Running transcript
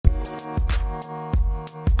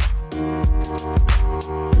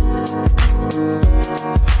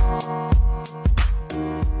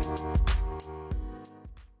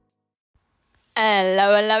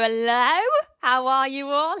Hello, hello, hello. How are you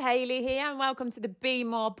all? Hayley here and welcome to the Be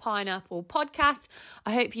More Pineapple podcast.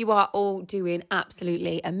 I hope you are all doing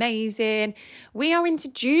absolutely amazing. We are into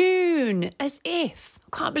June, as if.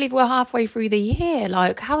 I can't believe we're halfway through the year.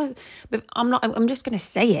 I'm just going to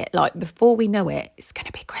say it, before we know it, it's going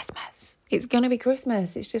to be Christmas. It's going to be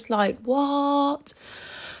Christmas. It's just like, what?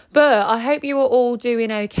 But I hope you are all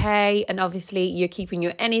doing okay. And obviously you're keeping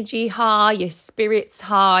your energy high, your spirits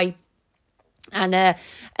high. And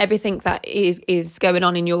everything that is going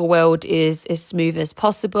on in your world is as smooth as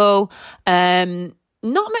possible. Not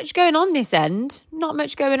much going on this end.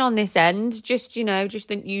 Just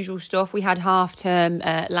the usual stuff. We had half term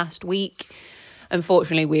last week.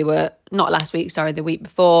 Unfortunately, the week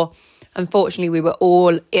before. Unfortunately, we were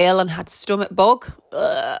all ill and had stomach bug.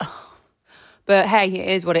 Ugh. But hey,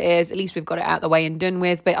 it is what it is. At least we've got it out of the way and done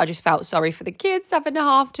with. But I just felt sorry for the kids having a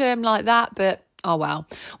half term like that. But oh, well.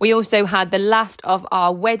 We also had the last of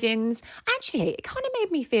our weddings. Actually, it kind of made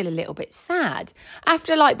me feel a little bit sad.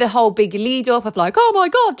 After the whole big lead up of oh my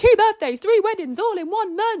God, 2 birthdays, 3 weddings all in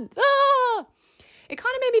 1 month. Ah! It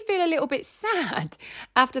kind of made me feel a little bit sad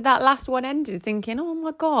after that last one ended, thinking, oh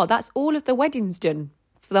my God, that's all of the weddings done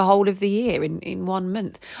for the whole of the year in 1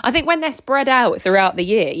 month. I think when they're spread out throughout the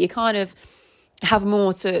year, you kind of have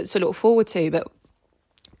more to look forward to, but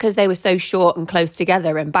because they were so short and close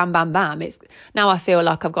together and bam, bam, bam, now I feel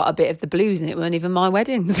like I've got a bit of the blues and it weren't even my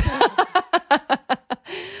weddings.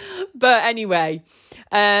 But anyway,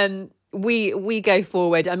 we go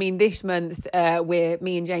forward. I mean, this month,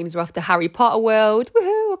 me and James are off to Harry Potter World.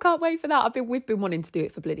 Woohoo, I can't wait for that. We've been wanting to do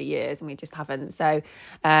it for bloody years and we just haven't. So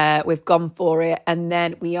we've gone for it. And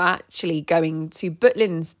then we are actually going to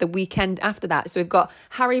Butlins the weekend after that. So we've got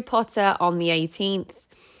Harry Potter on the 18th.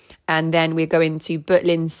 And then we're going to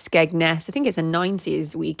Butlins Skegness. I think it's a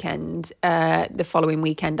 90s weekend, the following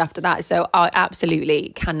weekend after that. So I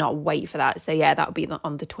absolutely cannot wait for that. So yeah, that'll be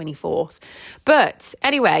on the 24th. But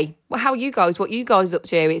anyway, how are you guys? What are you guys up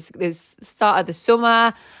to? It's the start of the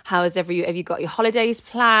summer. Have you got your holidays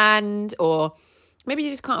planned? Or maybe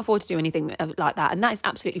you just can't afford to do anything like that. And that is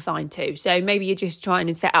absolutely fine too. So maybe you're just trying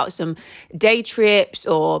to set out some day trips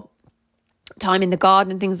or time in the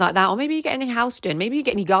garden and things like that, or maybe you're getting your house done, maybe you're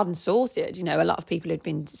getting your garden sorted. A lot of people have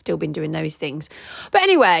still been doing those things. But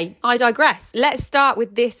anyway, I digress. Let's start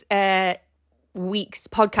with this week's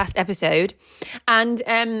podcast episode.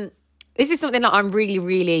 And this is something that I really,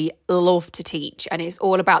 really love to teach, and it's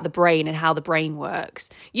all about the brain and how the brain works.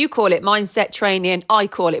 You call it mindset training, I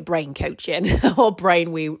call it brain coaching or brain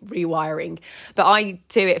rewiring. But I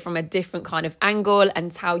do it from a different kind of angle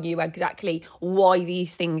and tell you exactly why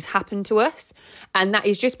these things happen to us. And that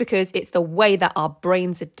is just because it's the way that our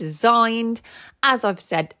brains are designed. As I've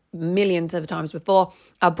said millions of times before,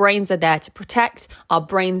 our brains are there to protect. Our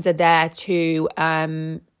brains are there to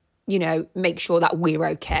make sure that we're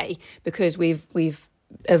okay, because we've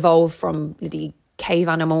evolved from the cave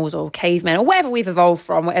animals or cavemen or wherever we've evolved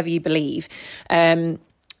from, whatever you believe.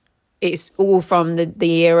 It's all from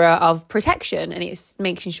the era of protection, and it's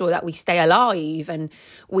making sure that we stay alive and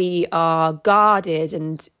we are guarded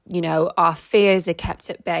and, our fears are kept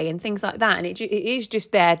at bay and things like that. And it is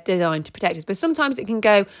just there designed to protect us. But sometimes it can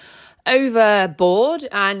go overboard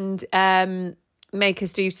and make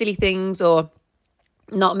us do silly things or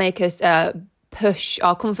not make us push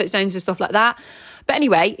our comfort zones and stuff like that. But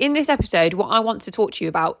anyway, in this episode, what I want to talk to you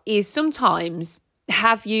about is sometimes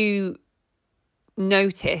have you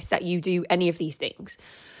noticed that you do any of these things?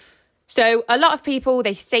 So a lot of people,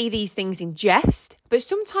 they say these things in jest, but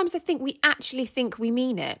sometimes I think we actually think we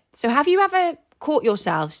mean it. So have you ever caught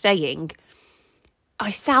yourself saying, I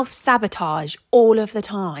self-sabotage all of the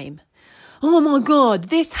time? Oh my God,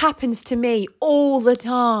 this happens to me all the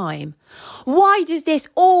time. Why does this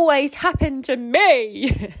always happen to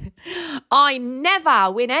me? I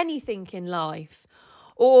never win anything in life.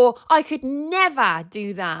 Or I could never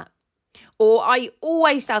do that. Or I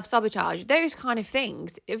always self-sabotage. Those kind of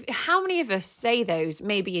things. How many of us say those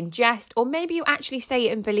maybe in jest, or maybe you actually say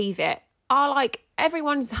it and believe it?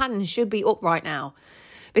 Everyone's hands should be up right now.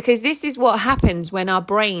 Because this is what happens when our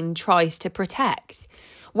brain tries to protect.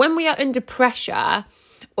 When we are under pressure,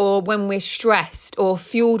 or when we're stressed or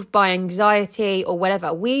fueled by anxiety or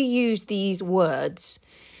whatever, we use these words: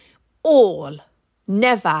 all,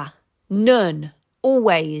 never, none,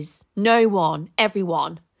 always, no one,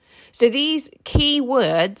 everyone. So these key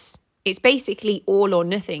words, it's basically all or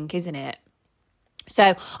nothing, isn't it?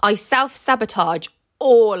 So I self-sabotage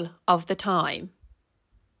all of the time.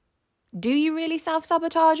 Do you really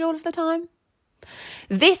self-sabotage all of the time?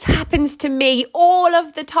 This happens to me all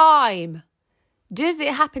of the time. Does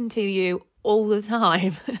it happen to you all the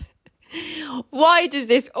time? Why does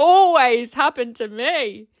this always happen to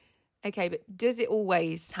me? Okay, but does it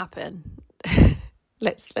always happen?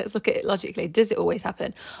 Let's look at it logically. Does it always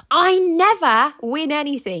happen? I never win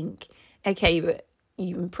anything. Okay, but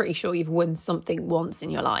I'm pretty sure you've won something once in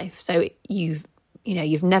your life. So you've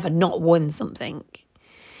never not won something.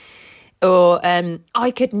 Or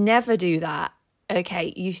I could never do that.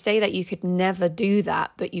 Okay, you say that you could never do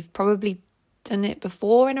that, but you've probably done it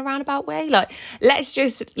before in a roundabout way. Like, let's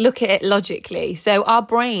just look at it logically. So our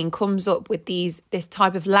brain comes up with this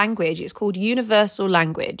type of language. It's called universal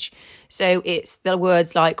language. So it's the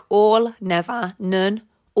words like all, never, none,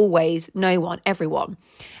 always, no one, everyone.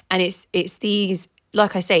 And it's these,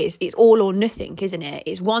 like I say, it's all or nothing, isn't it?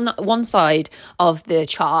 It's one side of the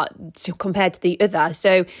chart compared to the other.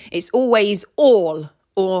 So it's always all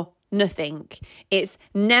or nothing. It's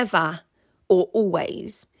never or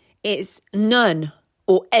always. It's none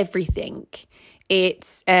or everything.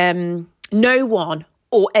 It's no one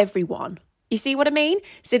or everyone. You see what I mean?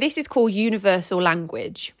 So this is called universal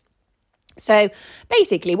language. So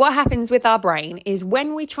basically what happens with our brain is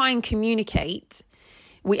when we try and communicate,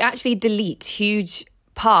 we actually delete huge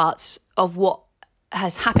parts of what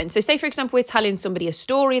has happened. So say, for example, we're telling somebody a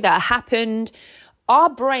story that happened.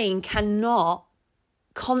 Our brain cannot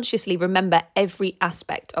consciously remember every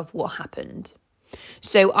aspect of what happened.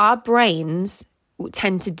 So our brains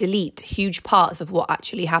tend to delete huge parts of what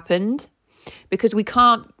actually happened because we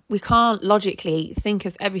can't logically think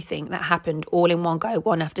of everything that happened all in one go,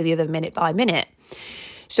 one after the other, minute by minute.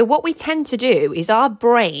 So what we tend to do is our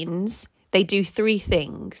brains, they do three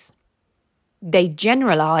things. They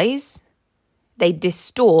generalize, they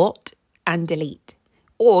distort, and delete.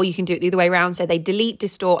 Or you can do it the other way around. So they delete,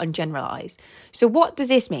 distort, and generalize. So what does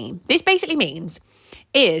this mean? This basically means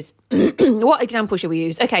is, what example should we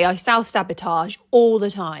use? Okay, I self-sabotage all the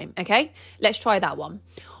time. Okay, let's try that one.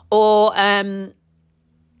 Or,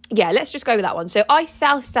 let's just go with that one. So I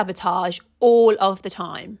self-sabotage all of the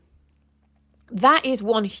time. That is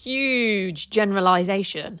one huge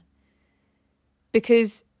generalization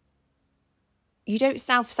because you don't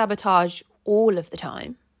self-sabotage all of the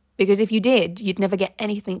time. Because if you did, you'd never get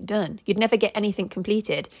anything done. You'd never get anything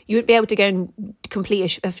completed. You wouldn't be able to go and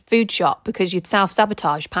complete a food shop because you'd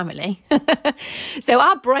self-sabotage, apparently. So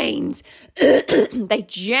our brains, they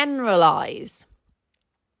generalize.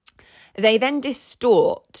 They then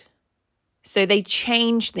distort. So they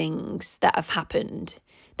change things that have happened.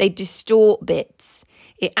 They distort bits.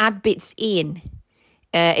 It add bits in.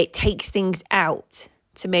 It takes things out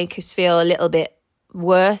to make us feel a little bit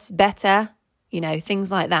worse, better, things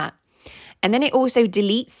like that. And then it also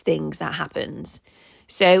deletes things that happens.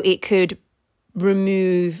 So it could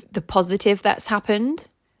remove the positive that's happened,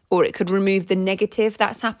 or it could remove the negative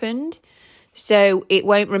that's happened. So it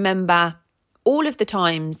won't remember all of the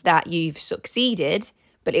times that you've succeeded,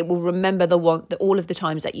 but it will remember all of the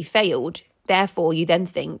times that you failed. Therefore, you then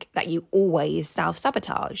think that you always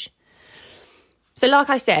self-sabotage. So like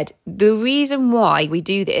I said, the reason why we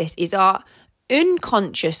do this is our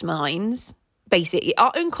unconscious minds. Basically,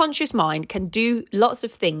 our unconscious mind can do lots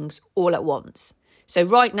of things all at once. So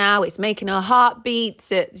right now, it's making our heart beat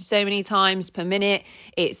at so many times per minute.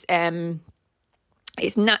 It's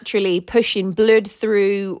naturally pushing blood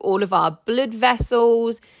through all of our blood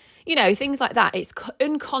vessels, things like that. It's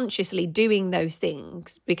unconsciously doing those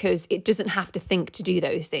things because it doesn't have to think to do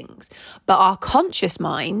those things. But our conscious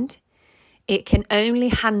mind, it can only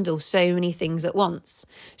handle so many things at once.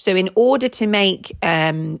 So in order to make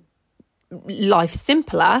life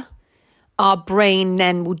simpler, our brain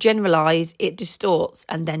then will generalize, it distorts,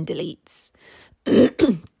 and then deletes.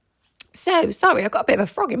 So, sorry, I've got a bit of a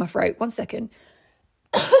frog in my throat. 1 second.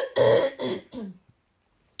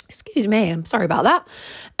 Excuse me, I'm sorry about that.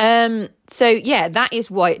 That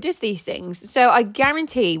is why it does these things. So I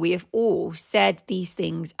guarantee we have all said these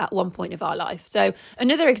things at one point of our life. So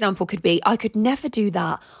another example could be, I could never do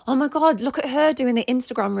that. Oh my God, look at her doing the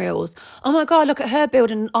Instagram reels. Oh my God, look at her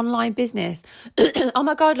building an online business. Oh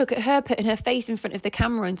my God, look at her putting her face in front of the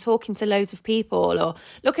camera and talking to loads of people. Or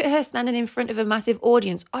look at her standing in front of a massive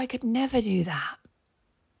audience. I could never do that.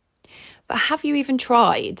 But have you even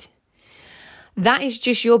tried? That is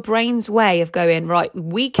just your brain's way of going, right,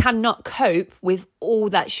 we cannot cope with all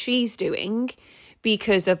that she's doing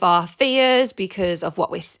because of our fears, because of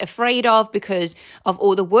what we're afraid of, because of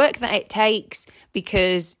all the work that it takes,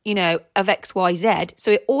 because, of X, Y, Z.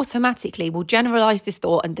 So it automatically will generalize,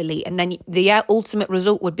 distort and delete. And then the ultimate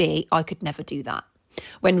result would be, I could never do that.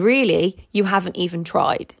 When really you haven't even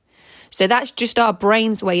tried. So that's just our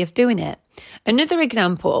brain's way of doing it. Another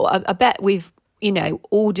example, I bet we've,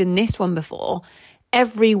 all done this one before.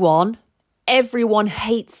 Everyone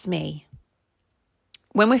hates me.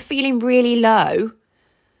 When we're feeling really low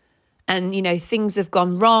and, you know, things have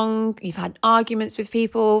gone wrong, you've had arguments with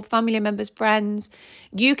people, family members, friends,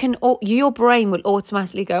 your brain will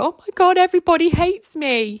automatically go, oh my God, everybody hates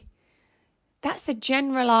me. That's a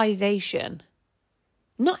generalization.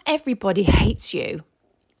 Not everybody hates you.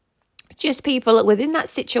 Just people within that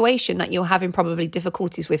situation that you're having probably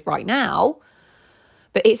difficulties with right now.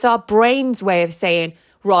 But it's our brain's way of saying,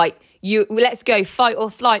 right, let's go fight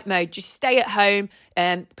or flight mode. Just stay at home,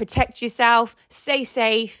 protect yourself, stay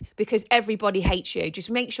safe because everybody hates you.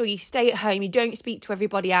 Just make sure you stay at home. You don't speak to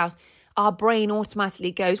everybody else. Our brain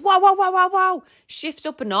automatically goes, wow, wow, wow, wow, wow, shifts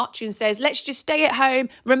up a notch and says, let's just stay at home.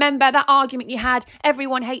 Remember that argument you had,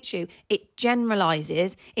 everyone hates you. It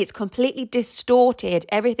generalizes, it's completely distorted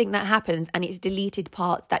everything that happens, and it's deleted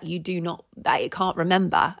parts that that it can't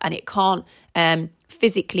remember, and it can't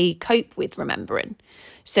physically cope with remembering.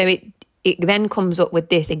 So it then comes up with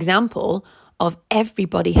this example of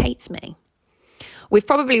everybody hates me. We've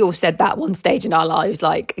probably all said that one stage in our lives,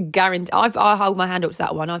 like guarantee. I hold my hand up to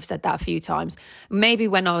that one. I've said that a few times. Maybe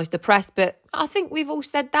when I was depressed, but I think we've all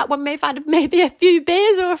said that when we've had maybe a few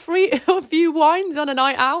beers or a few wines on a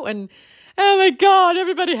night out, and oh my God,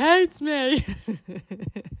 everybody hates me.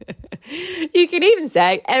 You can even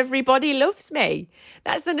say everybody loves me.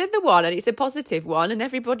 That's another one, and it's a positive one, and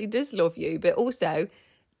everybody does love you, but also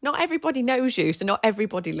not everybody knows you, so not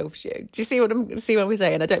everybody loves you. Do you see what we're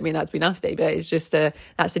saying? I don't mean that to be nasty, but it's just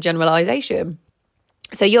that's a generalization.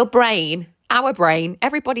 So your brain, our brain,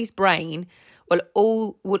 everybody's brain will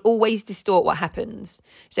always distort what happens.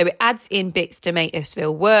 So it adds in bits to make us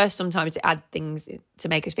feel worse. Sometimes it adds things to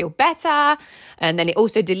make us feel better. And then it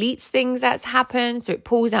also deletes things that's happened. So it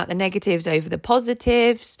pulls out the negatives over the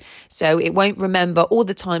positives. So it won't remember all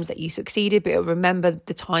the times that you succeeded, but it'll remember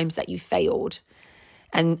the times that you failed.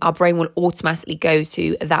 And our brain will automatically go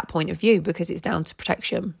to that point of view because it's down to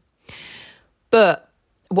protection. But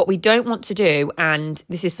what we don't want to do, and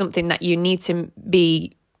this is something that you need to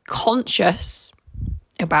be conscious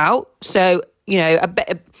about. So, you know,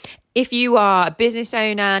 if you are a business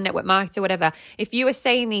owner, network marketer, whatever, if you are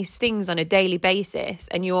saying these things on a daily basis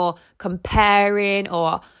and you're comparing,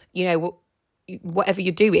 or, you know, whatever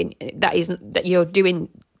you're doing,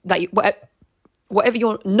 whatever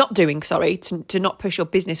you're not doing, to not push your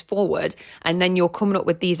business forward, and then you're coming up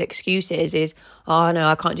with these excuses is, oh no,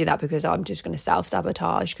 I can't do that because I'm just going to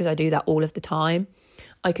self-sabotage because I do that all of the time.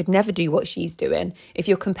 I could never do what she's doing. If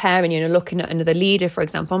you're comparing, you know, looking at another leader, for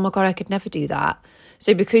example, oh my God, I could never do that.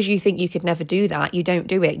 So because you think you could never do that, you don't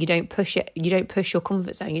do it. You don't push it. You don't push your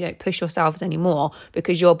comfort zone. You don't push yourselves anymore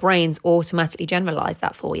because your brain's automatically generalized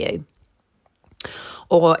that for you.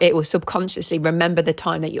 Or it will subconsciously remember the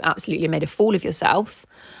time that you absolutely made a fool of yourself,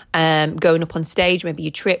 going up on stage, maybe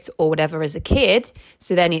you tripped or whatever as a kid.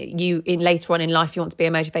 So then later on in life, you want to be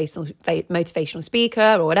a motivational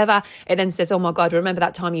speaker or whatever. It then says, oh my God, remember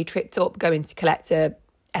that time you tripped up going to collect a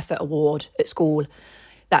effort award at school?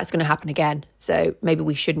 That's going to happen again. So maybe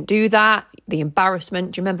we shouldn't do that. The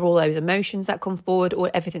embarrassment, do you remember all those emotions that come forward,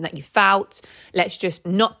 or everything that you felt? Let's just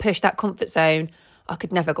not push that comfort zone. I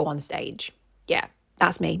could never go on stage. Yeah.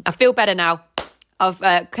 That's me. I feel better now.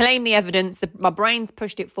 I've claimed the evidence. My brain's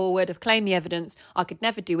pushed it forward. I've claimed the evidence. I could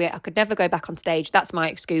never do it. I could never go back on stage. That's my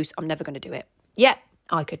excuse. I'm never going to do it. Yeah,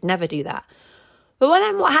 I could never do that. But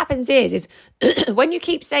then what happens is when you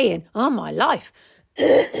keep saying, oh, my life,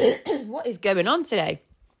 what is going on today?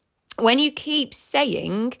 When you keep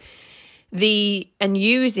saying and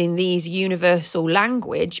using these universal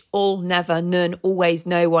language, all, never, none, always,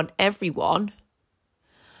 no one, everyone,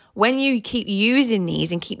 when you keep using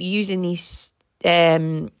these and keep using these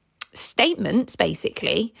statements,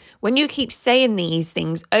 basically, when you keep saying these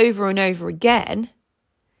things over and over again,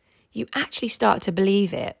 you actually start to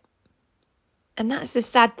believe it. And that's the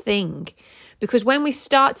sad thing, because when we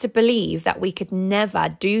start to believe that we could never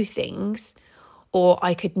do things, or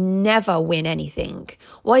I could never win anything,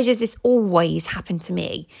 why does this always happen to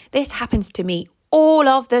me? This happens to me all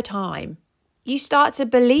of the time. You start to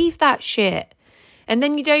believe that shit. And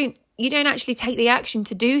then you don't actually take the action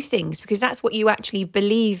to do things because that's what you actually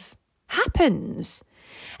believe happens.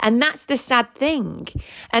 And that's the sad thing.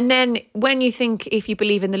 And then when you think, if you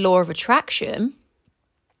believe in the law of attraction,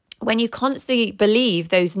 when you constantly believe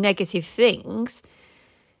those negative things,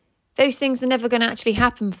 those things are never going to actually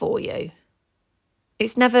happen for you.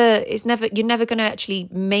 You're never going to actually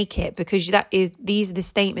make it, because these are the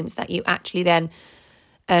statements that you actually then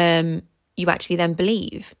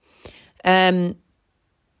believe.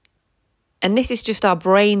 And this is just our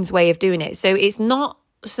brain's way of doing it. So it's not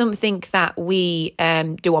something that we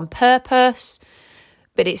do on purpose,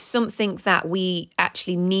 but it's something that we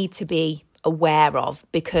actually need to be aware of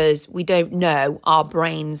because we don't know our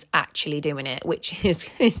brain's actually doing it, which is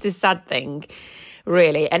the sad thing,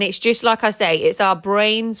 really. And it's just like I say, it's our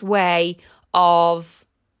brain's way of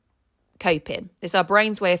coping. It's our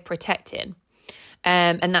brain's way of protecting.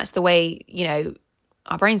 And that's the way,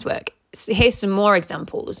 our brains work. So here's some more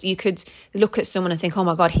examples. You could look at someone and think, oh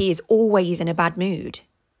my God, he is always in a bad mood.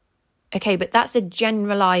 Okay, but that's a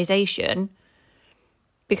generalization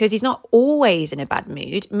because he's not always in a bad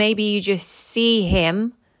mood. Maybe you just see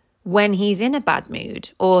him when he's in a bad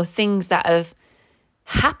mood or things that have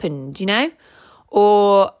happened,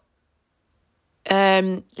 or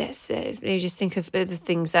let's just think of the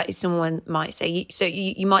things that someone might say. So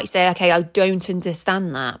you might say, okay, I don't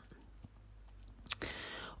understand that.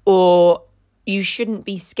 Or you shouldn't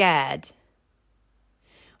be scared.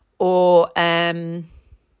 Or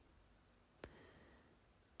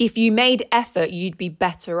if you made effort, you'd be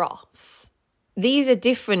better off. These are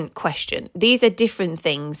different questions. These are different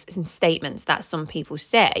things and statements that some people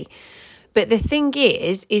say. But the thing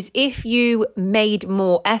is if you made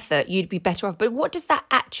more effort, you'd be better off. But what does that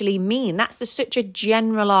actually mean? That's such a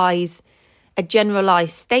generalized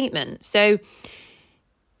statement. So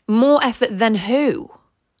more effort than who?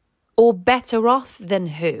 Or better off than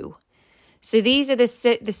who? So these are the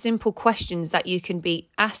simple questions that you can be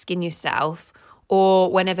asking yourself,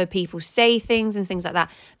 or whenever people say things and things like that,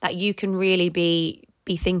 that you can really be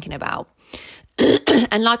thinking about.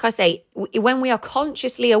 And like I say, when we are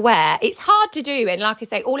consciously aware, it's hard to do. And like I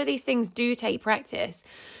say, all of these things do take practice.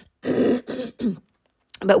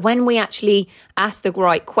 But when we actually ask the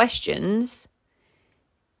right questions,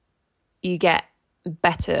 you get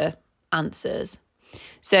better answers.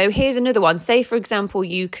 So here's another one. Say, for example,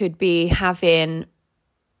 you could be having,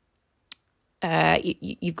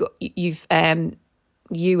 you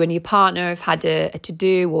and your partner have had a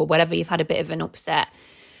to-do or whatever, you've had a bit of an upset.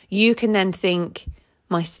 You can then think,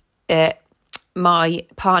 my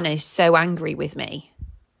partner is so angry with me.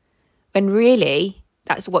 When really,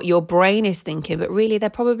 that's what your brain is thinking, but really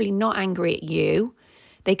they're probably not angry at you.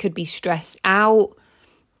 They could be stressed out.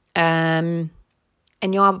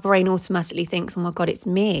 And your brain automatically thinks, oh my God, it's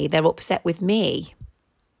me. They're upset with me.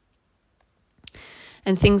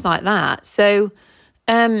 And things like that. So,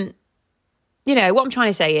 what I'm trying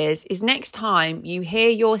to say is next time you hear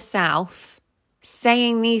yourself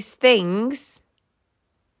saying these things,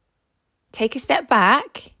 take a step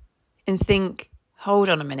back and think, hold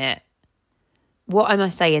on a minute. What am I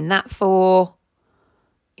saying that for?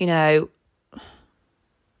 It's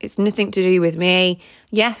nothing to do with me.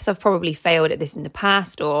 Yes, I've probably failed at this in the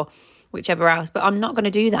past or whichever else, but I'm not going to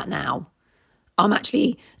do that now. I'm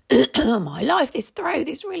actually, my life, this throat,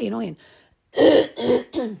 it's really annoying.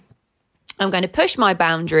 I'm going to push my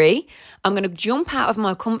boundary. I'm going to jump out of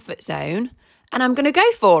my comfort zone and I'm going to go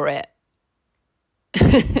for it.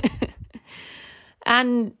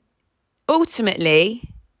 And ultimately,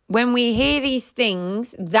 when we hear these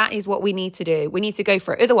things, that is what we need to do. We need to go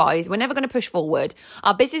for it. Otherwise, we're never going to push forward.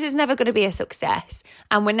 Our business is never going to be a success.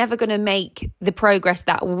 And we're never going to make the progress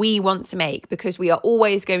that we want to make because we are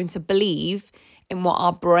always going to believe in what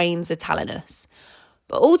our brains are telling us.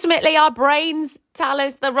 But ultimately, our brains tell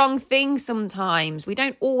us the wrong thing sometimes. We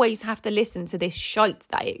don't always have to listen to this shite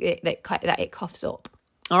that it coughs up.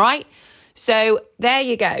 All right? So there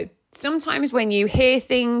you go. Sometimes when you hear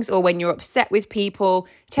things or when you're upset with people,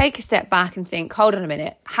 take a step back and think, hold on a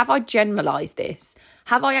minute, have I generalized this?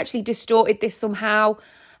 Have I actually distorted this somehow?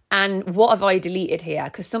 And what have I deleted here?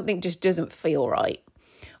 Because something just doesn't feel right.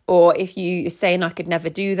 Or if you're saying I could never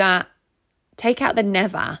do that, take out the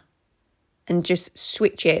never and just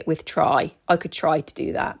switch it with try. I could try to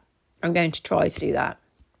do that. I'm going to try to do that.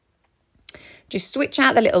 Just switch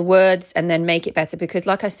out the little words and then make it better. Because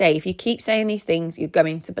like I say, if you keep saying these things, you're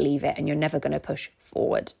going to believe it and you're never going to push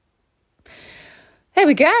forward. There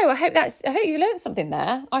we go. I hope you learned something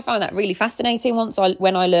there. I found that really fascinating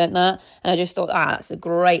when I learned that. And I just thought, that's a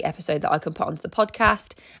great episode that I can put onto the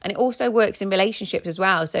podcast. And it also works in relationships as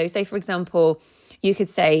well. So say, for example, you could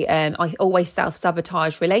say, I always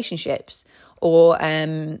self-sabotage relationships. Or,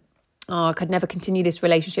 I could never continue this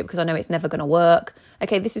relationship because I know it's never going to work.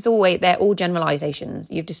 Okay, they're all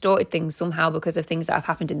generalizations. You've distorted things somehow because of things that have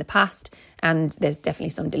happened in the past, and there's definitely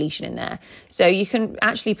some deletion in there. So you can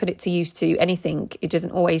actually put it to use to anything. It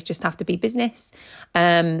doesn't always just have to be business.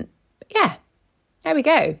 There we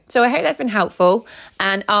go. So I hope that's been helpful,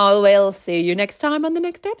 and I will see you next time on the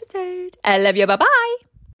next episode. I love you. Bye-bye.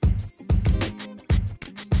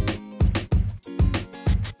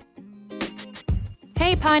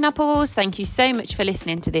 Hey Pineapples, thank you so much for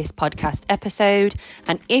listening to this podcast episode.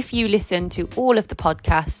 And if you listen to all of the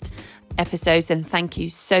podcast, episodes, then thank you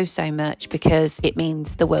so, so much, because it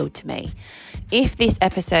means the world to me. If this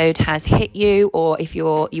episode has hit you, or if you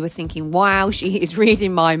were thinking, wow, she is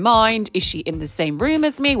reading my mind, is she in the same room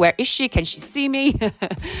as me? Where is she? Can she see me?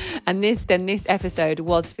 And then this episode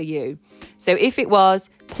was for you. So if it was,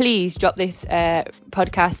 please drop this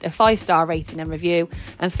podcast a 5-star rating and review,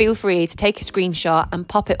 and feel free to take a screenshot and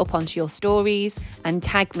pop it up onto your stories and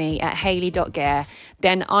tag me at Hayley.Gare.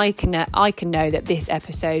 Then I can know that this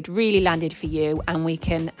episode really landed for you, and we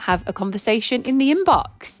can have a conversation in the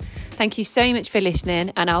inbox. Thank you so much for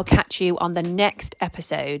listening, and I'll catch you on the next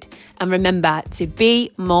episode. And remember to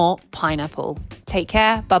be more pineapple. Take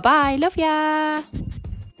care. Bye-bye. Love ya.